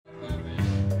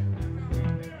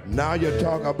Now you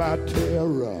talk about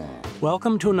terror.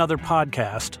 Welcome to another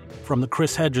podcast from the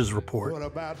Chris Hedges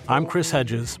Report. I'm Chris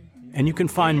Hedges, and you can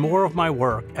find more of my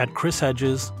work at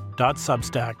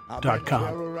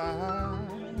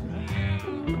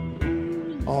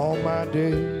chrishedges.substack.com. All my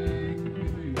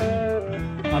days.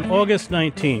 On August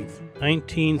 19th,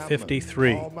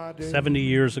 1953, 70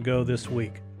 years ago this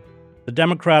week, the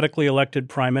democratically elected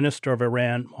Prime Minister of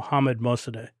Iran, Mohammad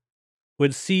Mossadegh, who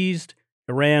had seized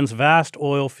Iran's vast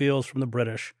oil fields from the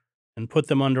British and put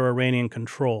them under Iranian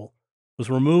control, was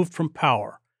removed from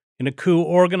power in a coup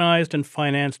organized and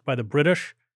financed by the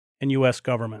British and U.S.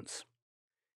 governments.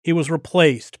 He was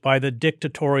replaced by the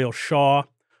dictatorial Shah,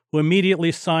 who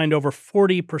immediately signed over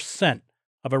 40%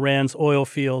 of Iran's oil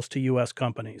fields to U.S.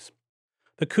 companies.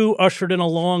 The coup ushered in a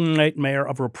long nightmare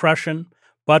of repression,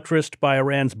 buttressed by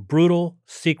Iran's brutal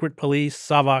secret police,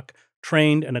 Savak,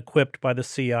 trained and equipped by the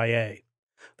CIA.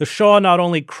 The Shah not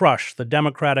only crushed the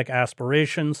democratic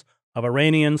aspirations of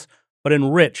Iranians, but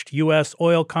enriched U.S.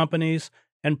 oil companies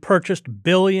and purchased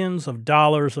billions of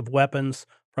dollars of weapons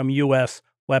from U.S.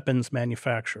 weapons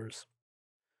manufacturers.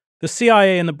 The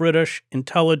CIA and the British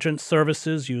intelligence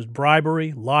services used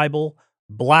bribery, libel,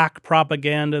 black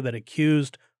propaganda that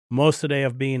accused Mossadegh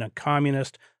of being a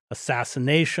communist,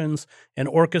 assassinations, and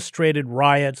orchestrated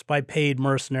riots by paid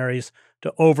mercenaries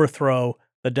to overthrow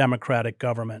the democratic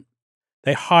government.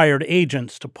 They hired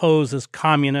agents to pose as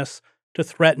communists to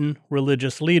threaten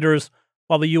religious leaders,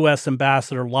 while the U.S.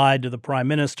 ambassador lied to the prime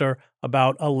minister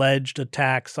about alleged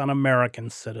attacks on American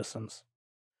citizens.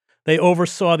 They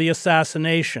oversaw the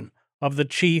assassination of the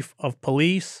chief of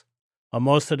police, a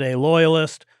Mossadegh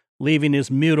loyalist, leaving his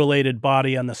mutilated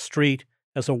body on the street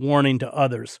as a warning to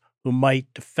others who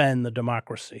might defend the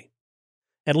democracy.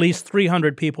 At least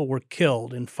 300 people were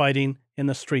killed in fighting in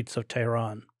the streets of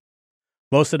Tehran.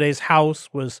 Mossadegh's house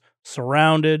was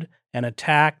surrounded and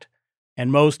attacked,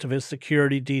 and most of his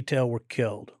security detail were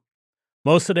killed.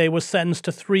 Mossadegh was sentenced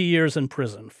to 3 years in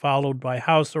prison, followed by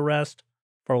house arrest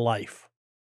for life.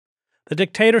 The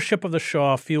dictatorship of the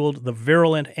Shah fueled the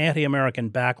virulent anti-American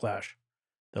backlash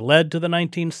that led to the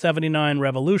 1979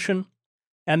 revolution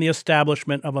and the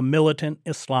establishment of a militant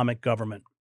Islamic government.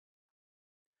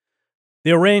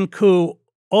 The Iran coup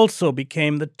also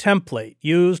became the template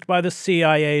used by the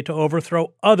CIA to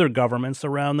overthrow other governments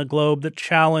around the globe that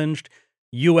challenged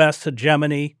U.S.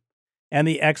 hegemony and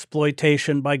the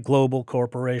exploitation by global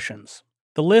corporations.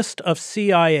 The list of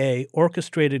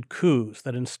CIA-orchestrated coups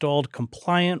that installed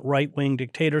compliant right-wing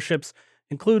dictatorships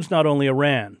includes not only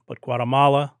Iran, but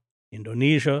Guatemala,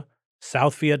 Indonesia,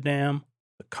 South Vietnam,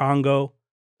 the Congo,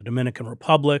 the Dominican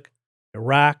Republic,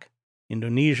 Iraq,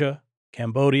 Indonesia,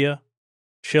 Cambodia,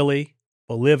 Chile,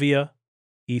 Bolivia,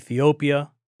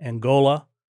 Ethiopia, Angola,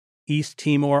 East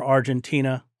Timor,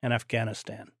 Argentina, and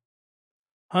Afghanistan.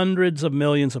 Hundreds of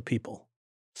millions of people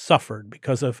suffered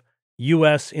because of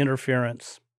U.S.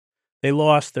 interference. They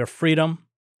lost their freedom,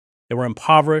 they were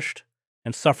impoverished,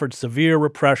 and suffered severe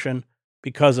repression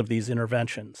because of these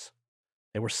interventions.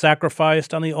 They were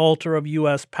sacrificed on the altar of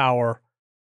U.S. power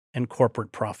and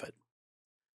corporate profit.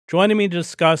 Joining me to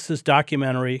discuss his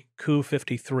documentary, Coup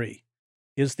 53,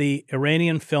 is the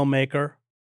Iranian filmmaker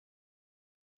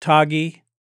Taghi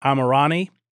Amirani.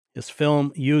 His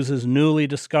film uses newly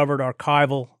discovered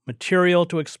archival material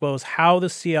to expose how the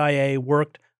CIA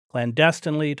worked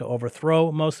clandestinely to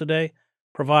overthrow Mossadegh,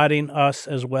 providing us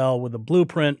as well with a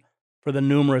blueprint for the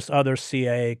numerous other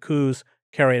CIA coups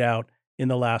carried out in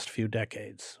the last few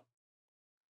decades.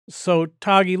 So,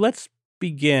 Taghi, let's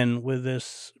begin with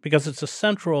this, because it's a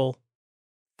central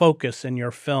focus in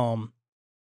your film,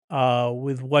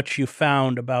 with what you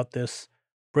found about this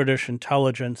British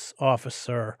intelligence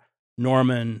officer,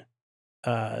 Norman,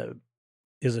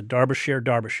 is it Derbyshire?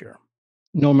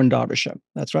 Norman Derbyshire,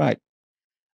 that's right.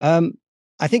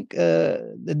 I think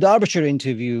the Derbyshire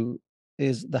interview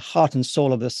is the heart and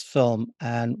soul of this film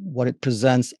and what it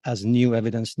presents as new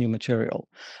evidence, new material.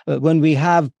 When we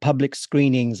have public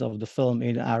screenings of the film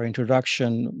in our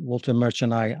introduction, Walter Murch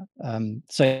and I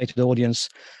say to the audience,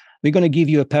 we're going to give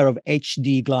you a pair of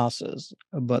HD glasses,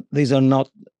 but these are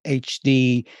not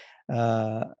HD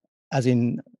as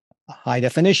in high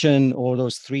definition or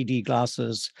those 3D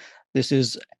glasses. This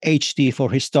is HD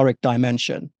for historic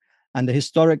dimension. And the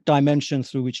historic dimension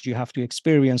through which you have to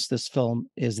experience this film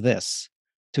is this.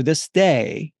 To this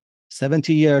day,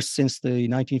 70 years since the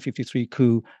 1953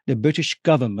 coup, the British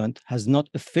government has not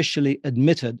officially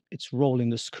admitted its role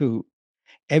in this coup.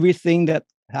 Everything that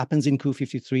happens in Coup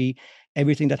 53,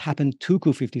 everything that happened to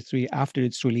Coup 53 after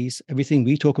its release, everything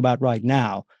we talk about right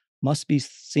now must be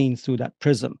seen through that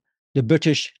prism. The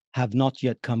British have not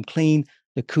yet come clean.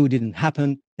 The coup didn't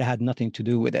happen. They had nothing to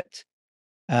do with it.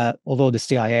 Although the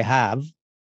CIA have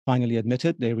finally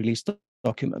admitted, they released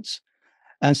documents.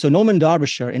 And so Norman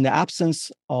Derbyshire, in the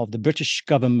absence of the British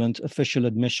government official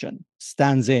admission,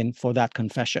 stands in for that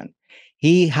confession.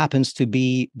 He happens to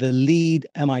be the lead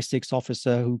MI6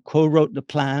 officer who co-wrote the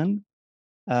plan,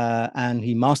 and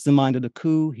he masterminded the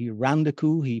coup. He ran the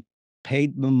coup. He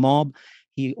paid the mob.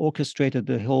 He orchestrated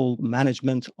the whole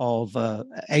management of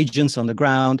agents on the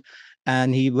ground.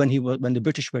 And when the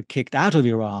British were kicked out of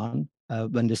Iran,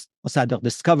 when Mossadegh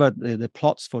discovered the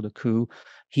plots for the coup,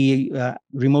 he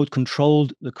remote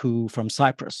controlled the coup from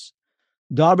Cyprus.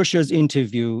 Derbyshire's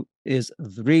interview is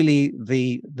really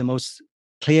the most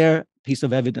clear piece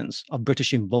of evidence of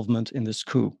British involvement in this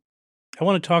coup. I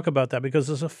want to talk about that because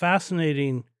it's a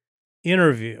fascinating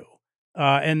interview.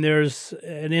 And there's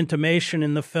an intimation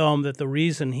in the film that the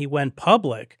reason he went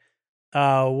public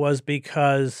was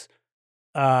because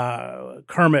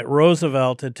Kermit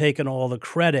Roosevelt had taken all the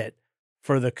credit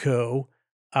for the coup.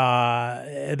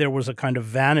 There was a kind of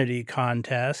vanity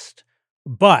contest,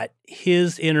 but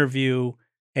his interview,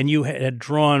 and you had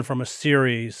drawn from a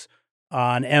series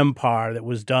on Empire that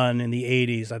was done in the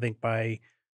 80s, I think by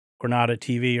Granada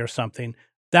TV or something.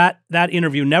 That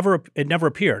interview never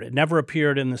appeared. It never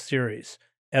appeared in the series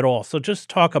at all. So just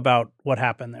talk about what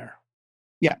happened there.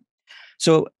 Yeah.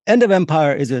 So End of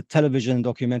Empire is a television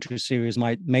documentary series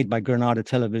made by Granada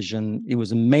Television. It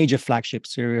was a major flagship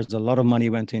series. A lot of money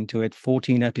went into it,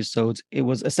 14 episodes. It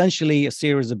was essentially a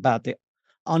series about the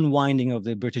unwinding of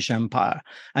the British Empire.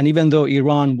 And even though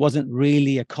Iran wasn't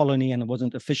really a colony and it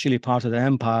wasn't officially part of the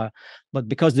empire, but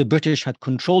because the British had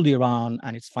controlled Iran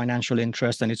and its financial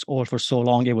interest and its oil for so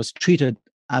long, it was treated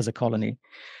as a colony.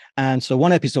 And so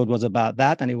one episode was about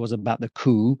that, and it was about the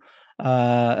coup.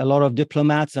 A lot of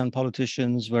diplomats and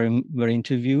politicians were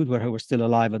interviewed, who were still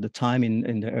alive at the time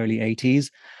in the early 80s.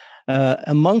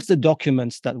 Amongst the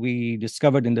documents that we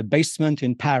discovered in the basement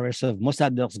in Paris of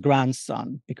Mossadegh's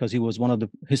grandson, because he was one of the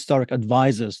historic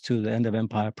advisors to the End of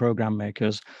Empire program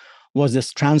makers, was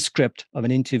this transcript of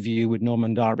an interview with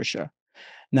Norman Derbyshire.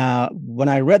 Now, when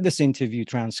I read this interview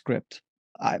transcript,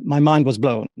 my mind was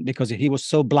blown because he was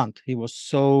so blunt. He was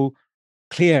so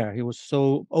clear. He was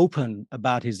so open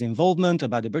about his involvement,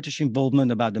 about the British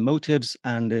involvement, about the motives,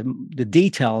 and the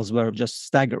details were just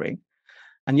staggering.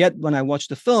 And yet, when I watched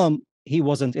the film, he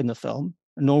wasn't in the film,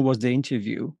 nor was the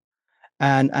interview.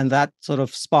 And that sort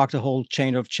of sparked a whole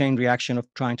chain reaction of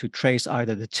trying to trace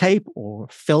either the tape or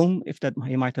film, if that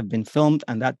he might have been filmed,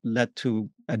 and that led to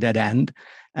a dead end.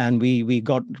 And we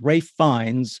got Ralph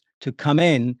Fiennes to come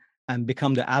in and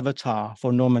become the avatar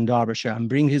for Norman Derbyshire and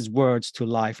bring his words to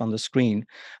life on the screen.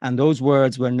 And those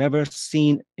words were never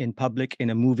seen in public in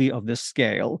a movie of this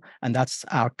scale. And that's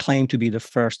our claim to be the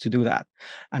first to do that.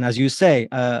 And as you say,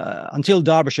 until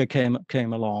Derbyshire came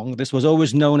along, this was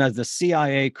always known as the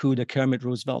CIA coup, the Kermit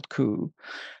Roosevelt coup.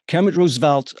 Kermit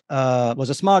Roosevelt was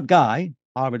a smart guy,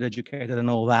 Harvard educated and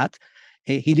all that.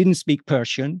 He didn't speak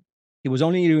Persian. He was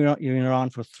only in Iran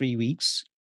for 3 weeks.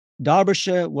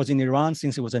 Derbyshire was in Iran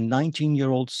since he was a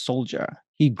 19-year-old soldier.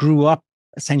 He grew up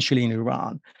essentially in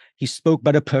Iran. He spoke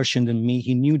better Persian than me.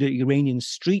 He knew the Iranian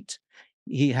street.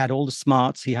 He had all the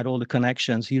smarts. He had all the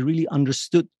connections. He really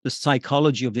understood the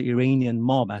psychology of the Iranian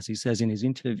mob, as he says in his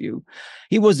interview.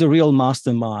 He was the real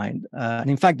mastermind. And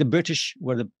in fact, the British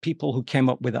were the people who came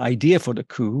up with the idea for the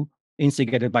coup,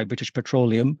 instigated by British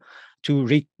Petroleum,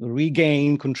 to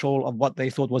regain control of what they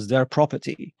thought was their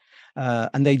property.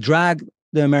 And they dragged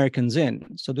the Americans in.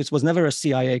 So this was never a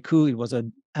CIA coup. It was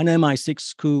an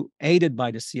MI6 coup aided by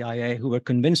the CIA, who were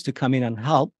convinced to come in and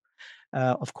help,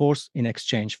 of course, in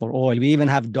exchange for oil. We even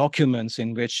have documents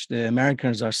in which the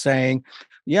Americans are saying,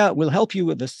 yeah, we'll help you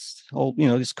with this whole,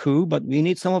 this coup, but we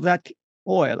need some of that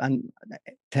oil. And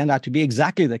it turned out to be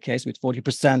exactly the case, with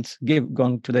 40%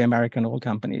 gone to the American oil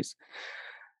companies.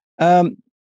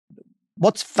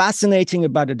 What's fascinating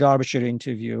about the Derbyshire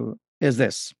interview is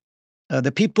this. The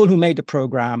people who made the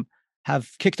program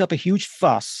have kicked up a huge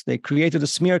fuss. They created a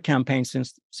smear campaign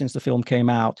since the film came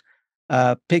out,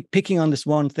 picking on this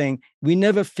one thing. We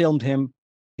never filmed him.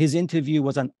 His interview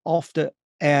was an off the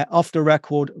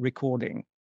record recording.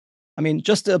 I mean,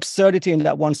 just the absurdity in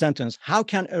that one sentence. How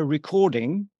can a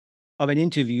recording of an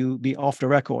interview be off the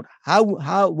record?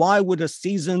 Why would a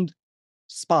seasoned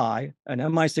spy, an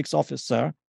MI6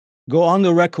 officer, go on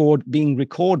the record being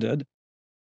recorded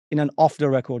in an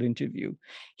off-the-record interview?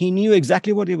 He knew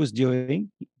exactly what he was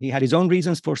doing. He had his own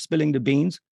reasons for spilling the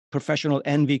beans. Professional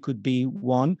envy could be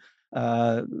one.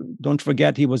 Don't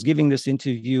forget, he was giving this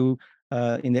interview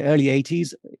in the early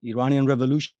 80s. Iranian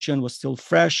revolution was still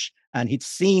fresh. and he'd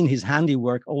seen his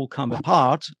handiwork all come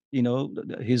apart.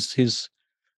 His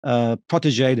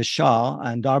protege, the Shah,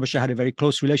 and Derbyshire had a very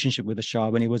close relationship with the Shah.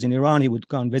 When he was in Iran, he would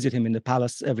go and visit him in the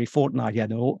palace every fortnight. He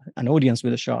had an audience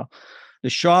with the Shah. The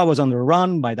Shah was on the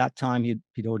run. By that time, he'd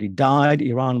already died.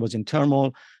 Iran was in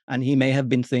turmoil, and he may have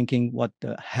been thinking, what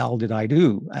the hell did I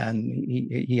do? And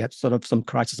he had sort of some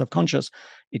crisis of conscience.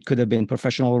 It could have been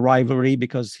professional rivalry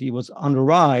because he was on the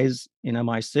rise in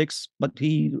MI6, but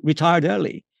he retired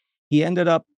early. He ended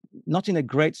up not in a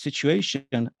great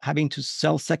situation, having to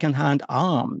sell secondhand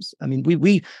arms. I mean,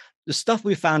 the stuff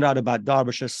we found out about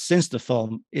Derbyshire since the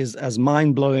film is as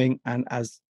mind-blowing and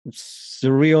as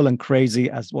surreal and crazy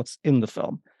as what's in the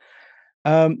film.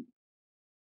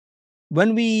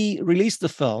 When we released the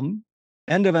film,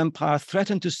 End of Empire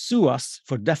threatened to sue us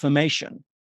for defamation.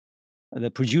 The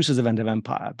producers of End of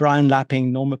Empire, Brian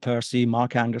Lapping, Norma Percy,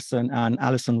 Mark Anderson, and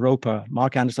Alison Roper.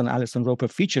 Mark Anderson and Alison Roper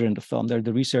feature in the film. They're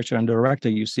the researcher and director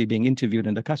you see being interviewed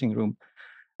in the cutting room.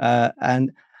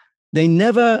 And they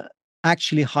never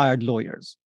actually hired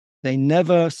lawyers. They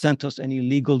never sent us any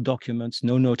legal documents,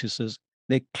 no notices.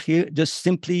 They just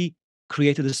simply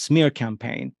created a smear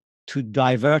campaign to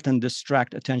divert and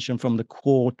distract attention from the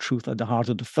core truth at the heart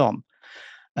of the film.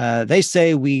 They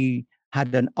say we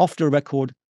had an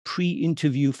off-the-record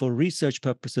pre-interview for research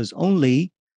purposes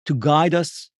only to guide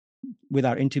us with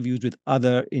our interviews with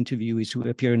other interviewees who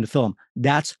appear in the film.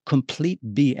 That's complete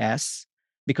BS,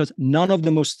 because none of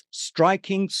the most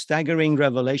striking, staggering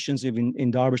revelations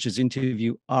in Derbyshire's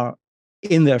interview are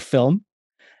in their film.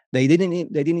 They didn't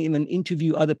even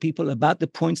interview other people about the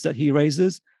points that he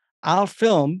raises. Our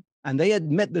film, and they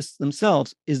admit this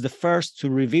themselves, is the first to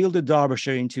reveal the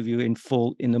Derbyshire interview in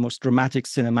full in the most dramatic,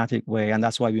 cinematic way. And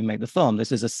that's why we made the film.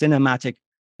 This is a cinematic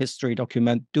history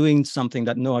document doing something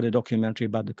that no other documentary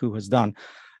about the coup has done.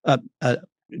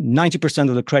 90%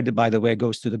 of the credit, by the way,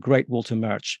 goes to the great Walter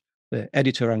Murch, the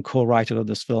editor and co-writer of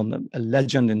this film, a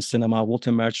legend in cinema.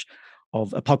 Walter Murch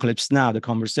of Apocalypse Now, The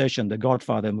Conversation, the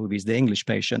Godfather movies, The English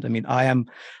Patient. I mean, I am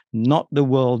not the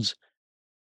world's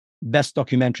best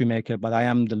documentary maker, but I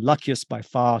am the luckiest by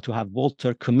far to have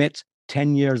Walter commit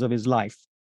 10 years of his life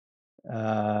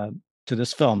to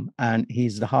this film. And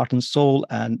he's the heart and soul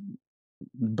and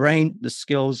brain, the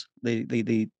skills,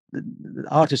 the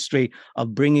artistry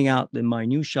of bringing out the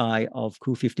minutiae of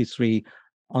Coup 53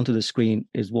 onto the screen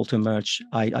is Walter Murch.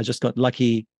 I just got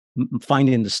lucky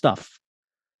finding the stuff.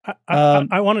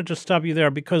 I want to just stop you there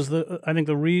because I think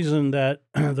the reason that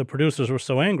the producers were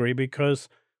so angry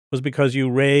was because you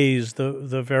raised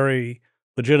the very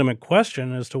legitimate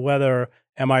question as to whether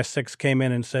MI6 came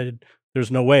in and said,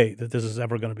 there's no way that this is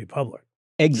ever going to be public.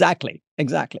 Exactly.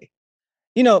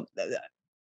 You know,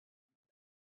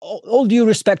 all due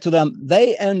respect to them,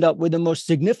 they end up with the most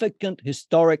significant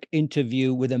historic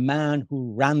interview with a man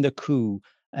who ran the coup,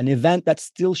 an event that's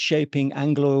still shaping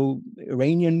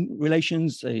Anglo-Iranian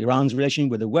relations, Iran's relation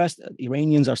with the West.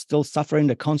 Iranians are still suffering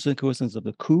the consequences of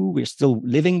the coup. We're still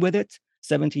living with it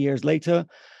 70 years later.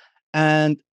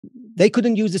 And they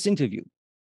couldn't use this interview.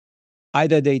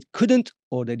 Either they couldn't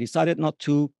or they decided not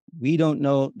to. We don't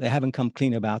know. They haven't come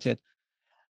clean about it.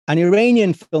 An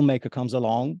Iranian filmmaker comes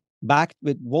along, backed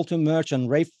with Walter Murch and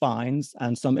Rafe Fiennes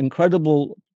and some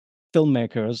incredible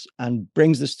filmmakers, and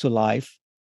brings this to life.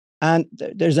 And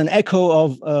there's an echo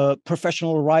of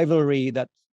professional rivalry that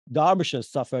Derbyshire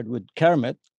suffered with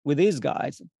Kermit, with these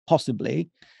guys, possibly.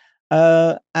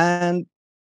 And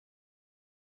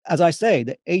as I say,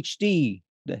 the HD,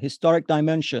 the historic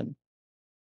dimension,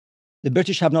 the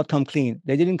British have not come clean.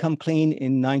 They didn't come clean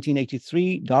in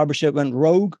 1983. Derbyshire went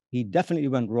rogue. He definitely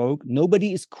went rogue.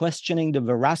 Nobody is questioning the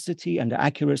veracity and the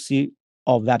accuracy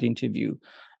of that interview.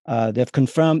 They've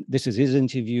confirmed this is his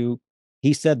interview.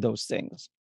 He said those things.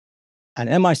 An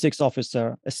MI6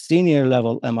 officer, a senior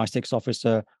level MI6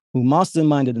 officer who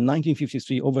masterminded the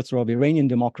 1953 overthrow of Iranian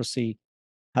democracy,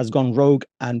 has gone rogue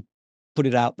and put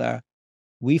it out there.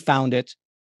 We found it.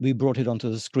 We brought it onto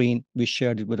the screen. We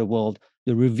shared it with the world.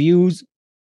 The reviews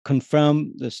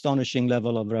confirm the astonishing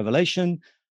level of revelation.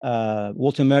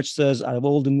 Walter Murch says, out of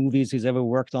all the movies he's ever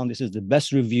worked on, this is the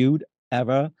best reviewed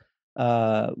ever.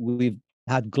 We've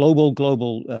had global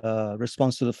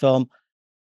response to the film.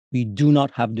 We do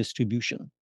not have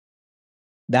distribution.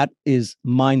 That is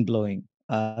mind-blowing.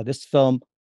 This film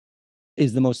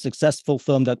is the most successful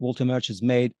film that Walter Murch has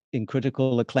made in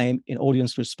critical acclaim, in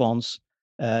audience response.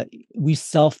 We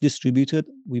self-distributed.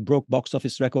 We broke box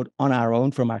office record on our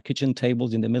own from our kitchen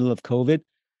tables in the middle of COVID.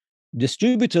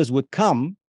 Distributors would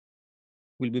come,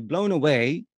 we'll be blown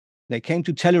away. They came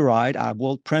to Telluride, our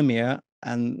world premiere,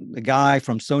 and the guy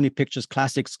from Sony Pictures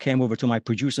Classics came over to my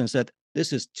producer and said,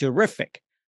 "This is terrific.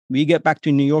 We get back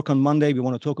to New York on Monday. We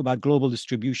want to talk about global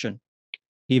distribution.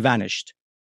 He vanished.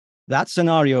 That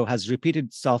scenario has repeated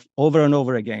itself over and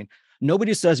over again.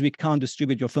 Nobody says we can't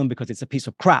distribute your film because it's a piece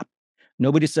of crap.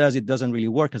 Nobody says it doesn't really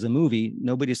work as a movie.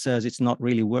 Nobody says it's not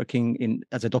really working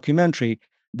as a documentary.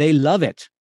 They love it.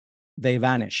 They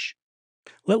vanish.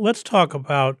 Let's talk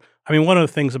about, I mean, one of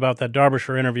the things about that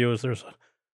Derbyshire interview is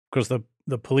because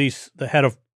the head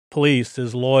of police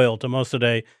is loyal to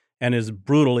Mossadegh and is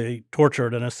brutally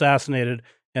tortured and assassinated.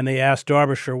 And they asked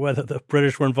Derbyshire whether the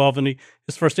British were involved in it.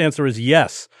 His first answer is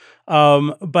yes.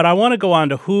 But I want to go on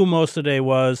to who Mossadegh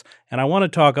was, and I want to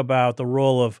talk about the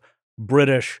role of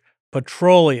British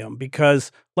petroleum,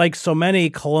 because like so many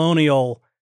colonial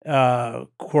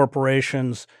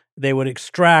corporations, they would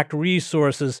extract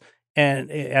resources,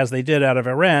 and as they did out of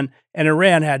Iran, and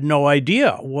Iran had no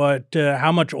idea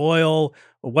how much oil,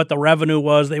 what the revenue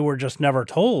was. They were just never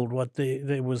told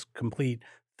it was complete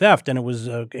theft, and it was,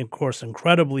 of course,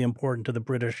 incredibly important to the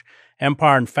British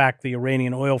Empire. In fact, the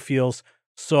Iranian oil fields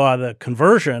saw the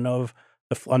conversion of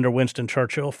under Winston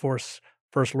Churchill, First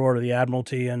Lord of the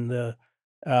Admiralty, and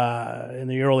in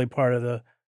the early part of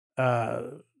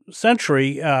the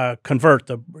century, convert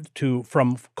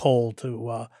from coal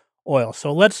to oil.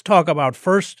 So let's talk about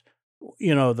first,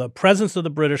 the presence of the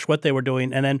British, what they were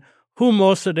doing, and then who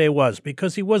Mossadegh was,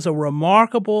 because he was a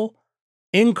remarkable,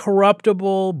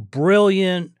 incorruptible,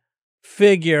 brilliant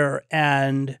figure,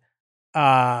 and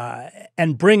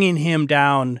bringing him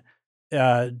down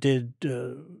did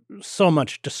so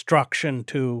much destruction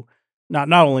to not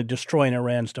only destroying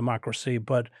Iran's democracy,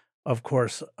 but of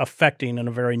course affecting in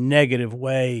a very negative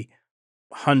way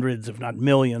hundreds, if not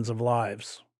millions, of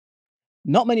lives.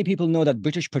 Not many people know that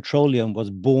British Petroleum was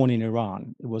born in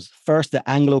Iran. It was first the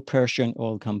Anglo-Persian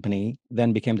Oil Company,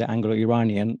 then became the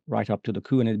Anglo-Iranian right up to the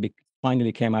coup, and it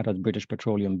finally came out as British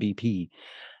Petroleum, BP.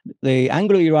 The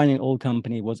Anglo-Iranian Oil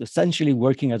Company was essentially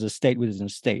working as a state within a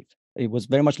state. It was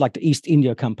very much like the East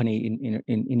India Company in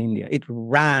India. It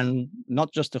ran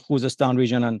not just the Khuzestan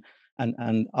region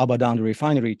and Abadan, the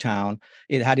refinery town.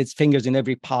 It had its fingers in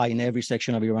every pie in every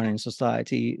section of Iranian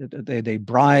society. They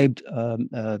bribed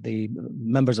the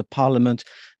members of parliament.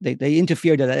 They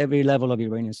interfered at every level of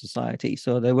Iranian society.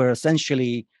 So they were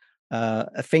essentially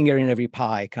a finger in every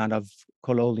pie kind of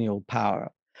colonial power.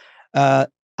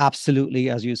 Absolutely,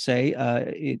 as you say,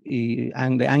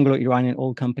 and the Anglo-Iranian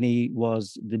Oil Company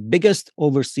was the biggest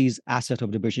overseas asset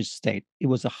of the British state. It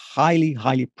was a highly,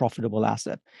 highly profitable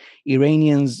asset.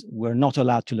 Iranians were not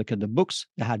allowed to look at the books.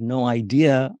 They had no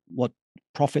idea what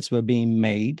profits were being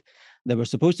made. They were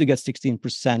supposed to get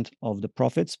 16% of the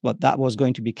profits, but that was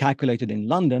going to be calculated in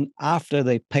London after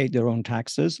they paid their own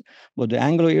taxes. But the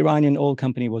Anglo-Iranian Oil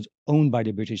Company was owned by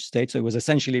the British state, so it was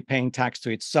essentially paying tax to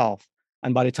itself.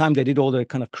 And by the time they did all the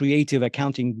kind of creative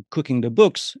accounting, cooking the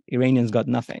books, Iranians got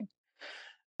nothing.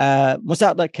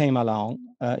 Mossadegh came along.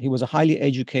 He was a highly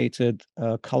educated,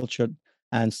 cultured,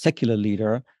 and secular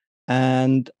leader.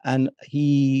 And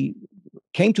he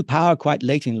came to power quite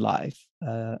late in life.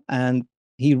 And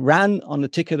he ran on the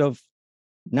ticket of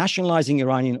nationalizing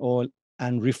Iranian oil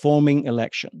and reforming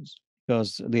elections,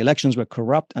 because the elections were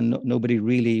corrupt and nobody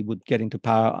really would get into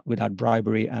power without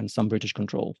bribery and some British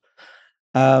control.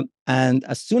 And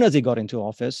as soon as he got into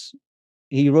office,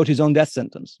 he wrote his own death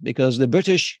sentence, because the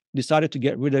British decided to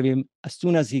get rid of him as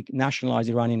soon as he nationalized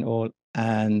Iranian oil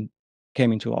and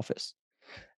came into office.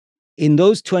 In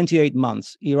those 28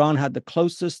 months, Iran had the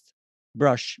closest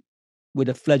brush with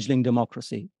a fledgling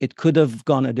democracy. It could have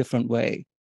gone a different way.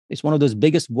 It's one of those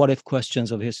biggest what-if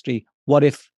questions of history. What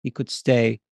if he could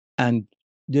stay and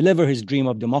deliver his dream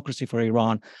of democracy for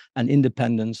Iran and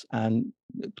independence and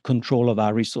control of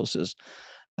our resources?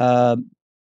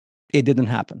 It didn't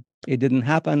happen. It didn't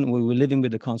happen. We were living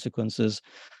with the consequences.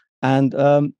 And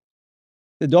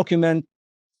the document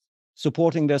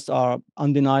supporting this are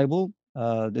undeniable.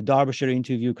 The Derbyshire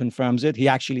interview confirms it. He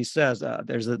actually says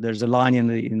there's a line in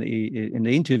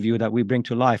the interview that we bring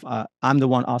to life. I'm the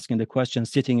one asking the question,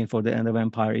 sitting in for the End of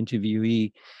Empire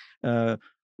interviewee.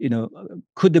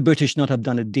 Could the British not have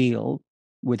done a deal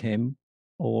with him,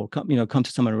 or come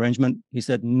to some arrangement? He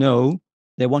said no.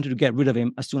 They wanted to get rid of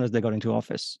him as soon as they got into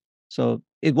office. So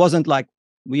it wasn't like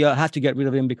we had to get rid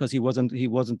of him because he wasn't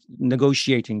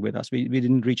negotiating with us. We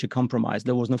didn't reach a compromise.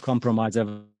 There was no compromise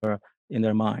ever in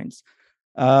their minds.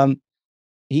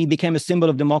 He became a symbol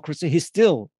of democracy. He's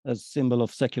still a symbol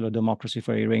of secular democracy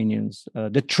for Iranians.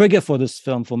 The trigger for this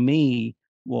film for me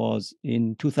was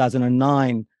in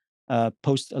 2009,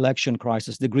 post-election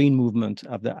crisis, the Green Movement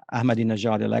of the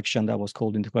Ahmadinejad election that was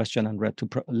called into question and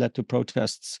led to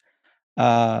protests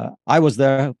I was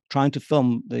there trying to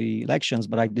film the elections,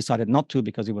 but I decided not to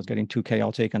because it was getting too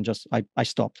chaotic, and I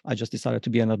stopped. I just decided to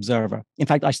be an observer. In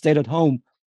fact, I stayed at home,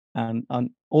 and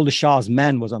All the Shah's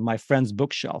Men was on my friend's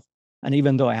bookshelf. And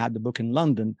even though I had the book in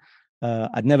London,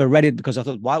 I'd never read it because I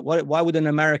thought, why would an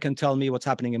American tell me what's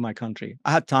happening in my country?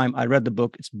 I had time. I read the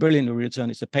book. It's brilliantly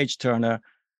written. It's a page turner.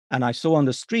 And I saw on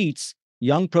the streets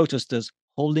young protesters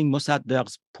holding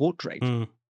Mossadegh's portrait. Mm.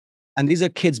 And these are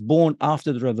kids born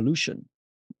after the revolution.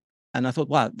 And I thought,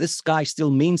 wow, this guy still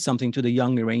means something to the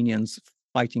young Iranians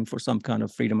fighting for some kind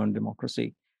of freedom and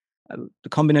democracy. The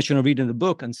combination of reading the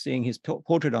book and seeing his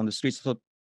portrait on the streets, I thought,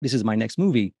 this is my next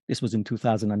movie. This was in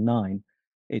 2009.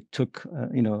 It took,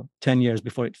 10 years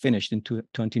before it finished in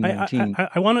 2019.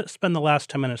 I want to spend the last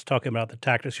 10 minutes talking about the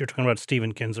tactics. You're talking about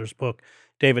Stephen Kinzer's book.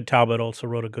 David Talbot also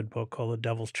wrote a good book called The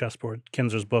Devil's Chessboard.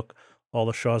 Kinzer's book, All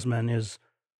the Shah's Men, is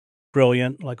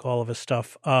brilliant, like all of his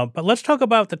stuff. But let's talk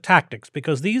about the tactics,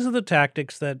 because these are the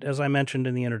tactics that, as I mentioned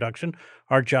in the introduction,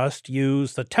 are just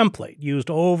the template, used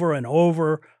over and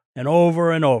over and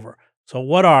over and over. So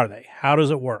what are they? How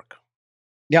does it work?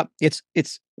 Yeah, it's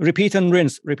repeat and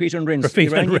rinse, repeat and rinse.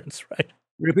 Repeat and rinse, right.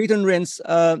 Repeat and rinse.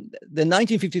 The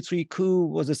 1953 coup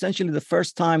was essentially the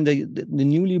first time the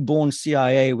newly born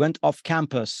CIA went off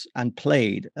campus and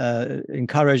played,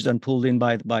 encouraged and pulled in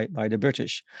by the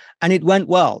British. And it went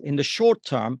well. In the short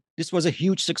term, this was a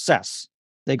huge success.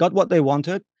 They got what they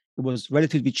wanted. It was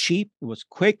relatively cheap. It was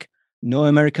quick. No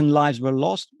American lives were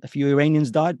lost. A few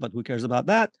Iranians died, but who cares about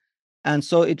that? And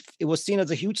so it was seen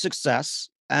as a huge success.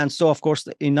 And so, of course,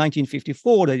 in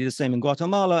 1954, they did the same in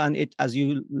Guatemala. And it, as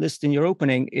you list in your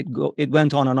opening, it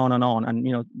went on and on and on.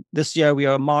 And, this year we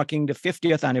are marking the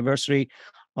 50th anniversary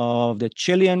of the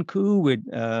Chilean coup with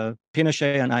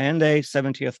Pinochet and Allende,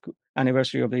 70th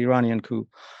anniversary of the Iranian coup.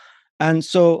 And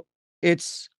so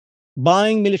it's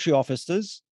buying military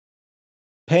officers,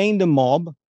 paying the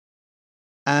mob,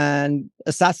 and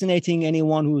assassinating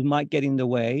anyone who might get in the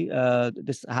way.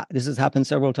 This has happened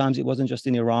several times. It wasn't just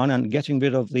in Iran. And getting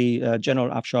rid of the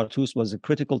General Afshar Tus was a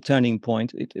critical turning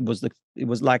point. It was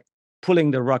like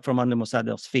pulling the rug from under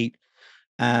Mossadegh's feet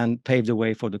and paved the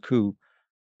way for the coup.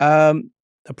 The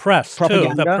press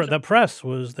propaganda. Too. The press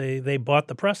was they bought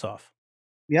the press off.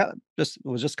 Yeah,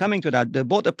 was just coming to that. They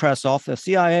bought the press off. A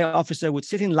CIA officer would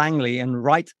sit in Langley and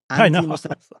write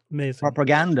anti-Mossadegh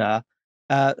propaganda.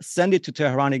 Send it to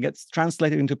Tehran. It gets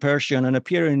translated into Persian and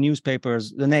appear in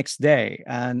newspapers the next day.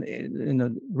 And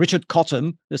Richard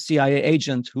Cottam, the CIA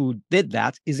agent who did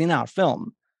that, is in our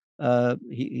film.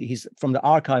 He's from the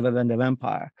archive of End of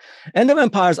Empire. End of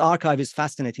Empire's archive is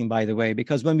fascinating, by the way,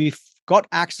 because when we got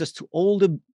access to all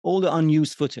the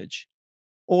unused footage,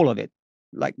 all of it,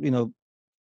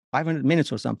 500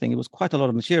 minutes or something, it was quite a lot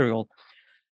of material.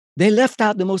 They left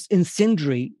out the most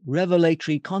incendiary,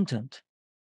 revelatory content.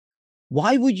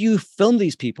 Why would you film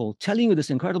these people telling you this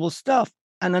incredible stuff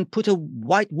and then put a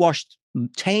whitewashed,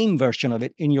 tame version of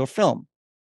it in your film?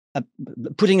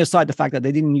 Putting aside the fact that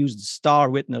they didn't use the star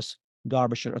witness,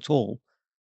 Derbyshire, at all.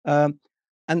 And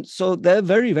so they're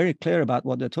very, very clear about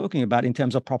what they're talking about in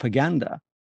terms of propaganda.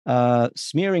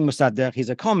 Smearing Mossadegh, he's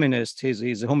a communist,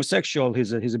 he's a homosexual,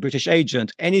 he's a British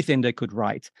agent, anything they could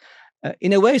write.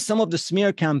 In a way, some of the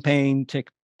smear campaign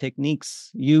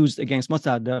techniques used against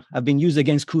Mossadegh have been used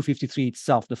against Coup 53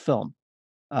 itself, the film.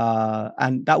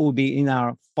 And that will be in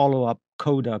our follow-up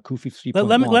coda, Coup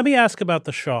 53.1. Let me ask about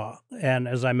the Shah. And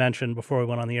as I mentioned before we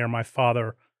went on the air, my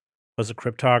father was a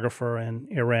cryptographer in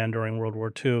Iran during World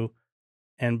War II.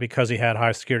 And because he had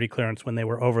high security clearance when they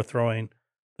were overthrowing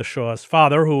the Shah's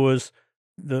father, who was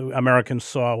the Americans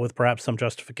saw with perhaps some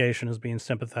justification as being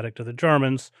sympathetic to the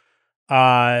Germans,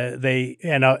 and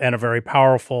a very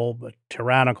powerful but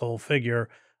tyrannical figure,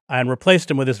 and replaced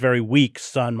him with this very weak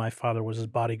son. My father was his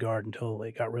bodyguard until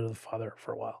they got rid of the father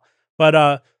for a while.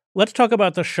 But let's talk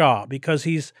about the Shah, because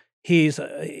he's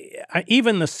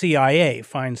even the CIA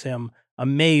finds him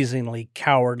amazingly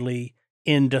cowardly,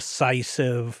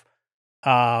 indecisive,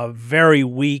 very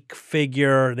weak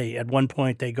figure. At one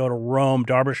point they go to Rome.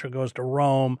 Derbyshire goes to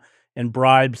Rome and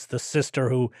bribes the sister,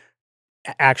 who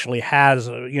actually has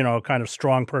a kind of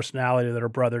strong personality that her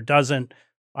brother doesn't.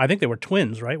 I think they were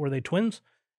twins, right? Were they twins?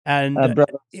 And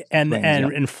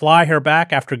and fly her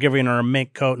back after giving her a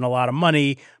mink coat and a lot of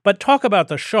money. But talk about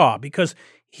the Shah, because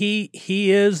he's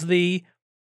the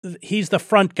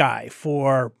front guy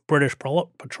for British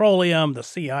Petroleum, the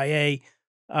CIA,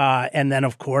 and then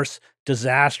of course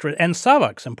disastrous, and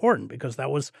Savak's important because that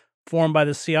was formed by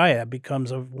the CIA. It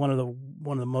becomes one of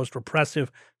the most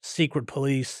repressive secret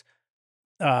police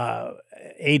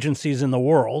agencies in the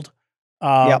world.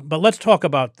 But let's talk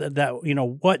about that.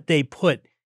 What they put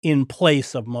in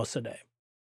place of Mossadegh?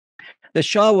 The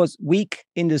Shah was weak,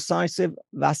 indecisive,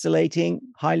 vacillating,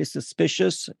 highly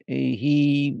suspicious.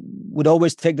 He would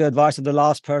always take the advice of the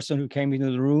last person who came into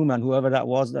the room, and whoever that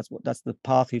was, that's the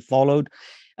path he followed.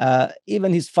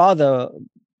 Even his father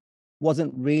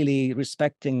wasn't really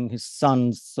respecting his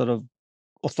son's sort of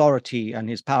authority and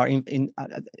his power.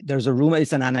 There's a rumor,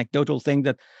 it's an anecdotal thing,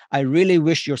 that I really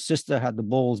wish your sister had the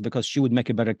balls because she would make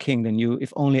a better king than you.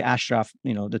 If only Ashraf,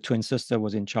 the twin sister,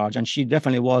 was in charge. And she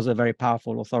definitely was a very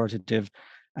powerful, authoritative,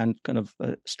 and kind of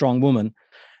strong woman.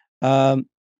 The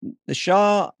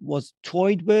Shah was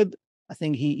toyed with. I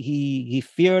think he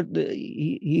feared,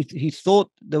 he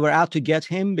thought they were out to get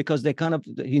him because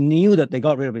he knew that they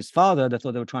got rid of his father. They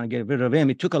thought they were trying to get rid of him.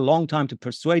 It took a long time to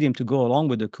persuade him to go along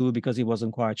with the coup because he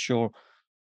wasn't quite sure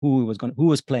who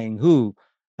was playing who.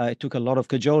 It took a lot of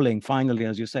cajoling. Finally,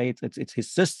 as you say, it's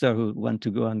his sister who went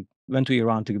to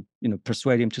Iran to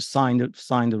persuade him to sign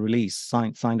the release,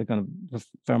 sign the kind of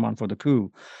firman for the coup.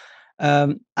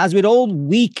 As with all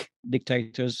weak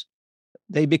dictators,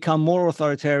 they become more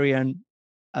authoritarian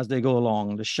as they go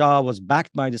along. The Shah was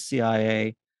backed by the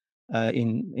CIA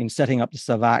in setting up the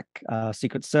SAVAK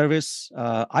secret service.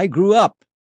 I grew up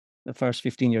the first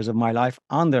 15 years of my life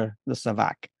under the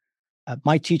SAVAK.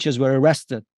 My teachers were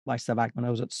arrested by SAVAK when I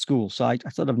was at school, so I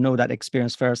sort of know that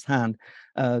experience firsthand.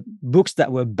 Books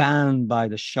that were banned by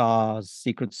the Shah's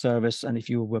secret service, and if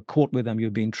you were caught with them,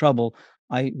 you'd be in trouble.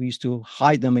 We used to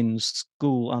hide them in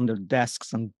school under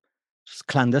desks and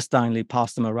clandestinely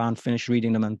pass them around, finish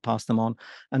reading them, and pass them on.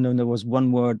 And then there was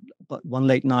one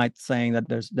late night saying that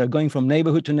they're going from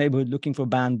neighborhood to neighborhood looking for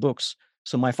banned books.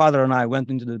 So my father and I went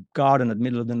into the garden at the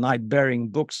middle of the night burying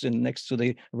books next to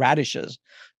the radishes,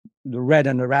 the red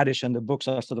and the radish, and the books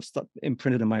are sort of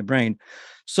imprinted in my brain.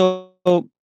 And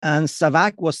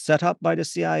SAVAK was set up by the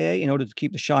CIA in order to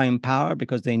keep the Shah in power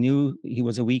because they knew he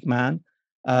was a weak man.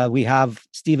 We have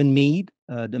Stephen Mead,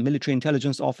 the military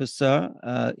intelligence officer,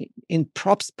 in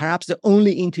perhaps the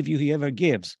only interview he ever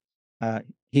gives.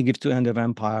 He gives to End of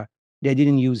Empire. They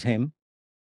didn't use him.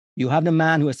 You have the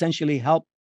man who essentially helped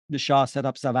the Shah set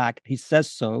up SAVAK. He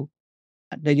says so.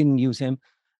 They didn't use him.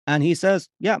 And he says,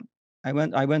 yeah, I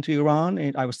went to Iran.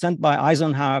 And I was sent by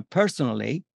Eisenhower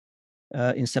personally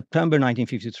in September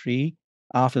 1953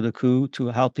 after the coup to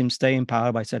help him stay in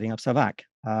power by setting up SAVAK.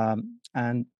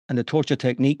 And the torture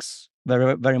techniques,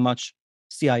 very, very much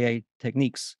CIA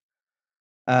techniques.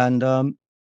 And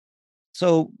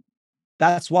so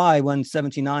that's why when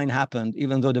 79 happened,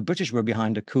 even though the British were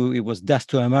behind the coup, it was death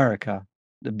to America,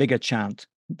 the bigger chant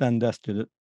than death to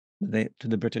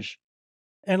the British.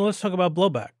 And let's talk about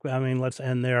blowback. I mean, let's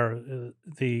end there.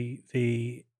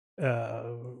 The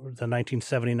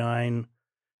 1979.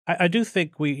 I do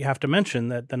think we have to mention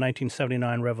that the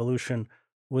 1979 revolution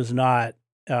was not.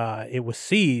 It was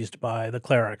seized by the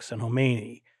clerics and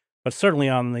Khomeini, but certainly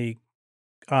on the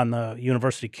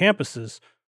university campuses,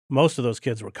 most of those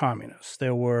kids were communists. They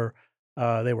were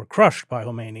crushed by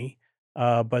Khomeini,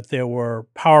 but there were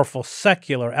powerful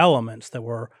secular elements that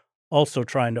were also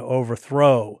trying to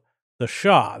overthrow the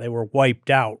Shah. They were wiped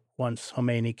out once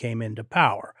Khomeini came into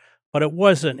power, but it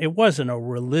wasn't a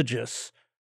religious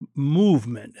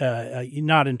movement.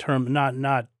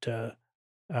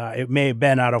 It may have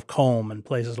been out of Qom and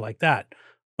places like that,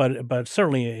 but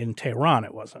certainly in Tehran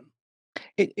it wasn't.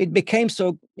 It became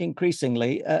so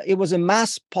increasingly. It was a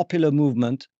mass popular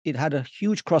movement. It had a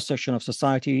huge cross-section of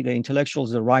society, the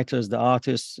intellectuals, the writers, the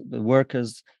artists, the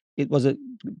workers. It was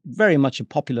very much a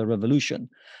popular revolution.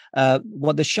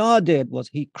 What the Shah did was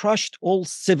he crushed all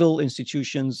civil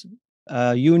institutions,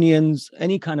 unions,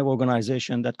 any kind of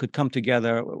organization that could come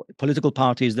together, political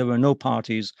parties. There were no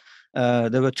parties.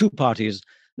 There were two parties.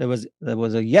 There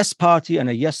was a yes party and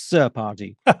a yes sir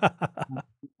party.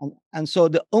 And so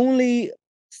the only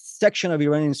section of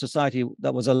Iranian society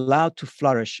that was allowed to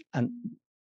flourish and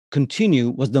continue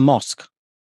was the mosque.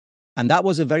 And that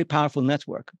was a very powerful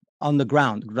network on the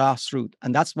ground, grassroots.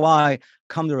 And that's why,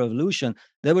 come the revolution,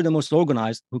 they were the most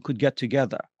organized who could get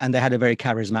together. And they had a very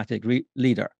charismatic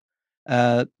leader.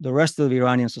 The rest of the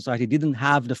Iranian society didn't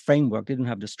have the framework, didn't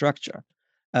have the structure.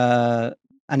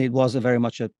 And it was very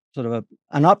much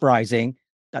an uprising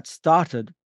that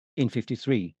started in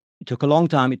 53. It took a long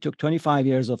time. It took 25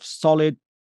 years of solid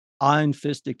iron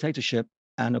fist dictatorship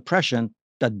and oppression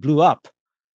that blew up.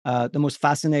 The most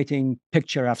fascinating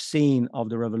picture I've seen of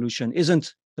the revolution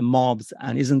isn't the mobs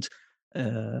and isn't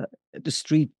the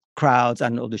street crowds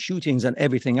and all the shootings and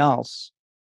everything else.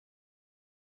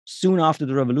 Soon after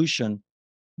the revolution,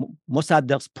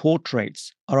 Mossadegh's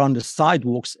portraits are on the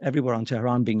sidewalks everywhere in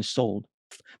Tehran being sold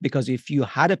because if you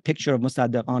had a picture of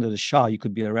Mossadegh under the Shah, you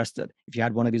could be arrested. If you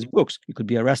had one of his books, you could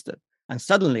be arrested. And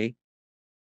suddenly,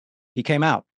 he came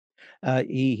out.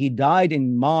 He died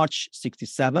in March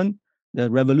 67. The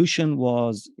revolution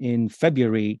was in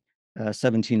February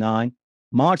 79.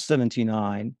 March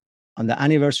 79, on the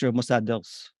anniversary of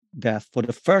Mossadegh's death, for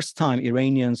the first time,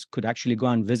 Iranians could actually go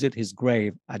and visit his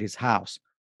grave at his house.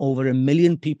 Over 1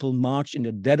 million people marched in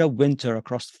the dead of winter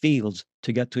across fields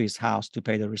to get to his house to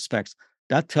pay their respects.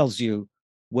 That tells you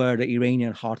where the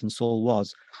Iranian heart and soul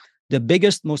was. The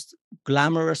biggest, most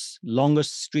glamorous,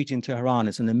 longest street in Tehran.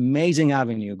 It's an amazing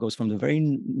avenue. It goes from the very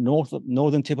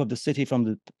northern tip of the city, from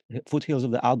the foothills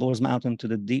of the Alborz mountain to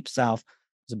the deep south.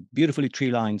 It's a beautifully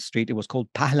tree-lined street. It was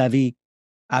called Pahlavi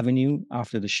Avenue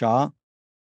after the Shah.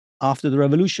 After the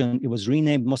revolution, it was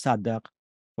renamed Mossadegh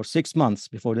for 6 months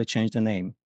before they changed the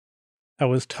name. That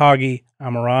was Taghi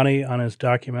Amirani on his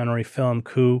documentary film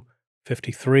Coup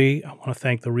 53. I want to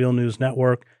thank the Real News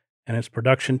Network and its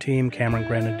production team, Cameron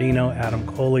Granadino, Adam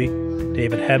Coley,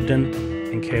 David Hebden,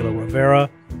 and Kayla Rivera.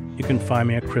 You can find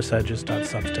me at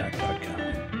chrishedges.substack.com.